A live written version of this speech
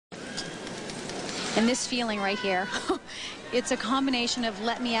And this feeling right here, it's a combination of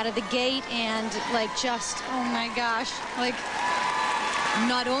let me out of the gate and like just, oh my gosh, like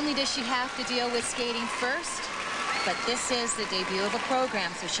not only does she have to deal with skating first, but this is the debut of a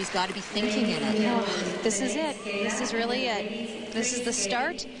program, so she's got to be thinking in it. Oh, this is it. This is really it. This is the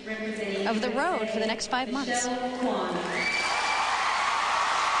start of the road for the next 5 months.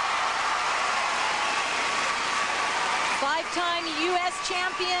 Five-time U.S.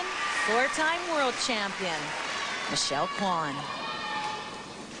 champion, four-time world champion, Michelle Kwan.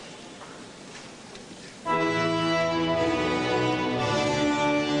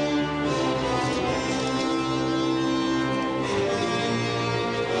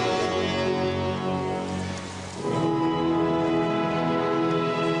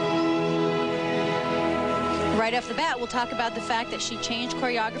 Right off the bat, we'll talk about the fact that she changed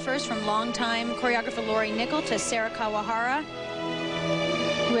choreographers from longtime choreographer Lori Nickel to Sarah Kawahara,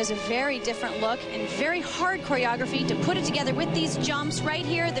 who has a very different look and very hard choreography to put it together with these jumps right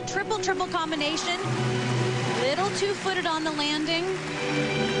here. The triple-triple combination. Little two-footed on the landing.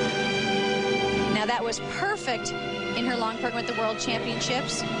 Now that was perfect in her long program at the World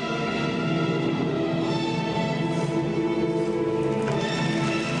Championships.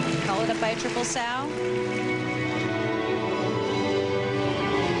 Followed up by a triple sow.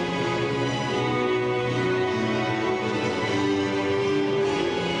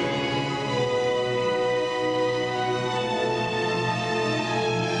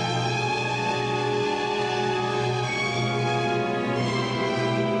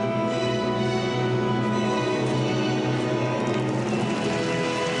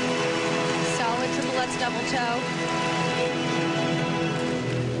 Double toe.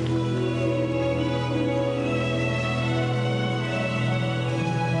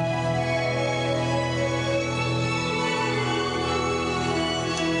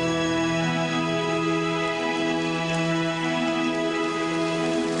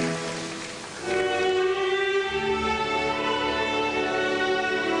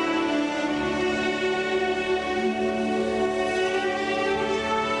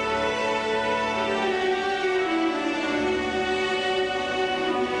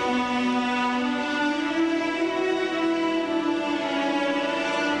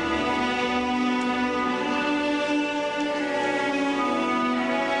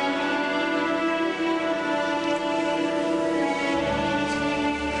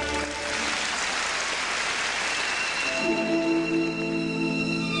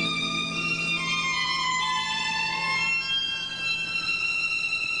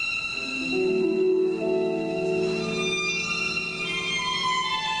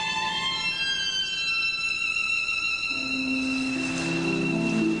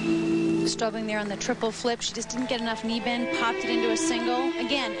 Struggling there on the triple flip. She just didn't get enough knee bend, popped it into a single.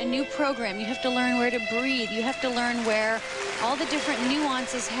 Again, a new program. You have to learn where to breathe. You have to learn where all the different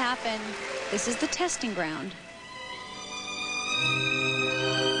nuances happen. This is the testing ground.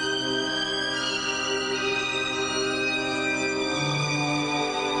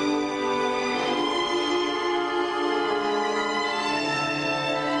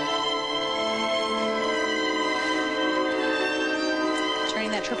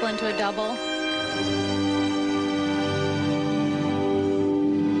 That triple into a double.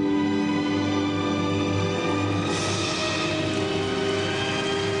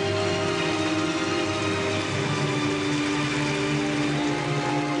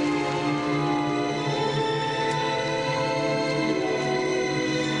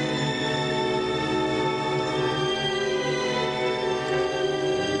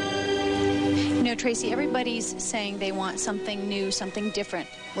 Tracy, everybody's saying they want something new, something different.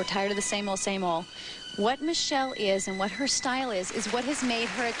 We're tired of the same old, same old. What Michelle is and what her style is what has made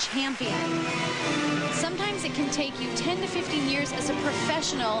her a champion. Sometimes it can take you 10 to 15 years as a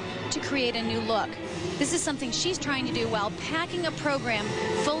professional to create a new look. This is something she's trying to do while packing a program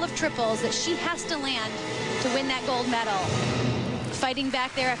full of triples that she has to land to win that gold medal. Fighting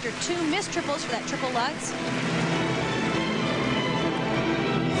back there after 2 missed triples for that triple Lutz.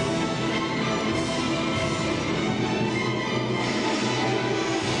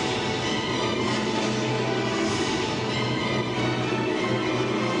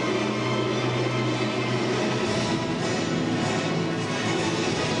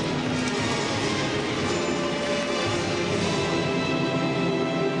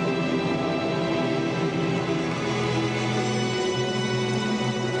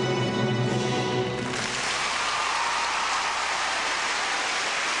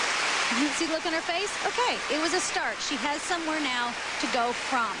 See the look on her face? Okay, it was a start. She has somewhere now to go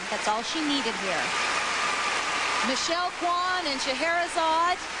from. That's all she needed here. Michelle Kwan and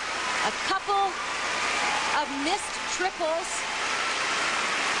Scheherezade, a couple of missed triples.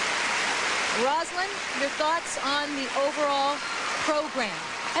 Rosalind, your thoughts on the overall program?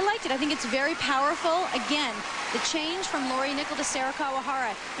 I liked it. I think it's very powerful. Again, the change from Lori Nickel to Sarah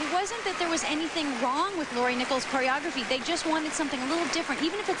Kawahara, it wasn't that there was anything wrong with Lori Nickel's choreography. They just wanted something a little different,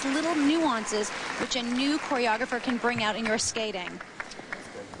 even if it's little nuances, which a new choreographer can bring out in your skating.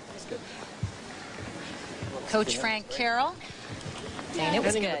 Coach Frank Carroll, and it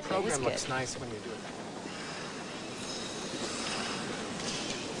was good. The program It was good. looks nice when you do it.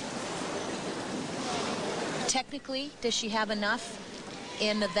 Technically, does she have enough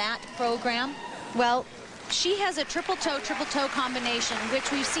in that program? Well, she has a triple toe combination, which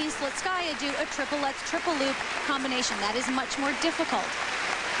we've seen Slutskaya do a triple lutz, triple loop combination. That is much more difficult.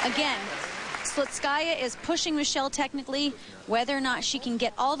 Again, Slutskaya is pushing Michelle technically. Whether or not she can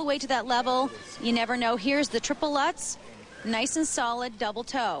get all the way to that level, you never know. Here's the triple lutz, nice and solid double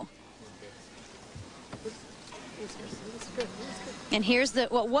toe. And here's the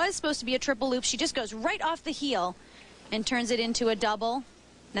what was supposed to be a triple loop. She just goes right off the heel and turns it into a double.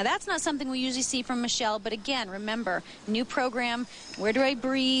 Now that's not something we usually see from Michelle, but again, remember, new program, where do I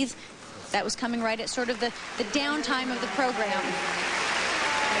breathe? That was coming right at sort of the downtime of the program.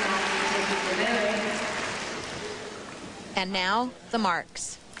 And now the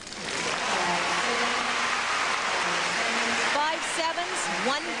marks. 5.7s,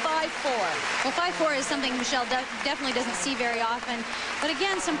 1.54. Well, 5.4 is something Michelle definitely doesn't see very often. But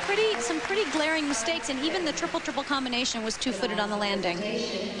again, some pretty glaring mistakes, and even the triple combination was two-footed on the landing.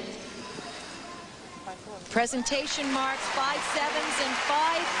 Presentation marks, 5.7s and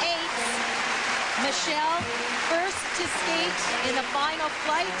 5.8s. Michelle, first to skate in the final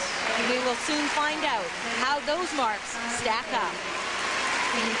flight. We will soon find out how those marks stack up.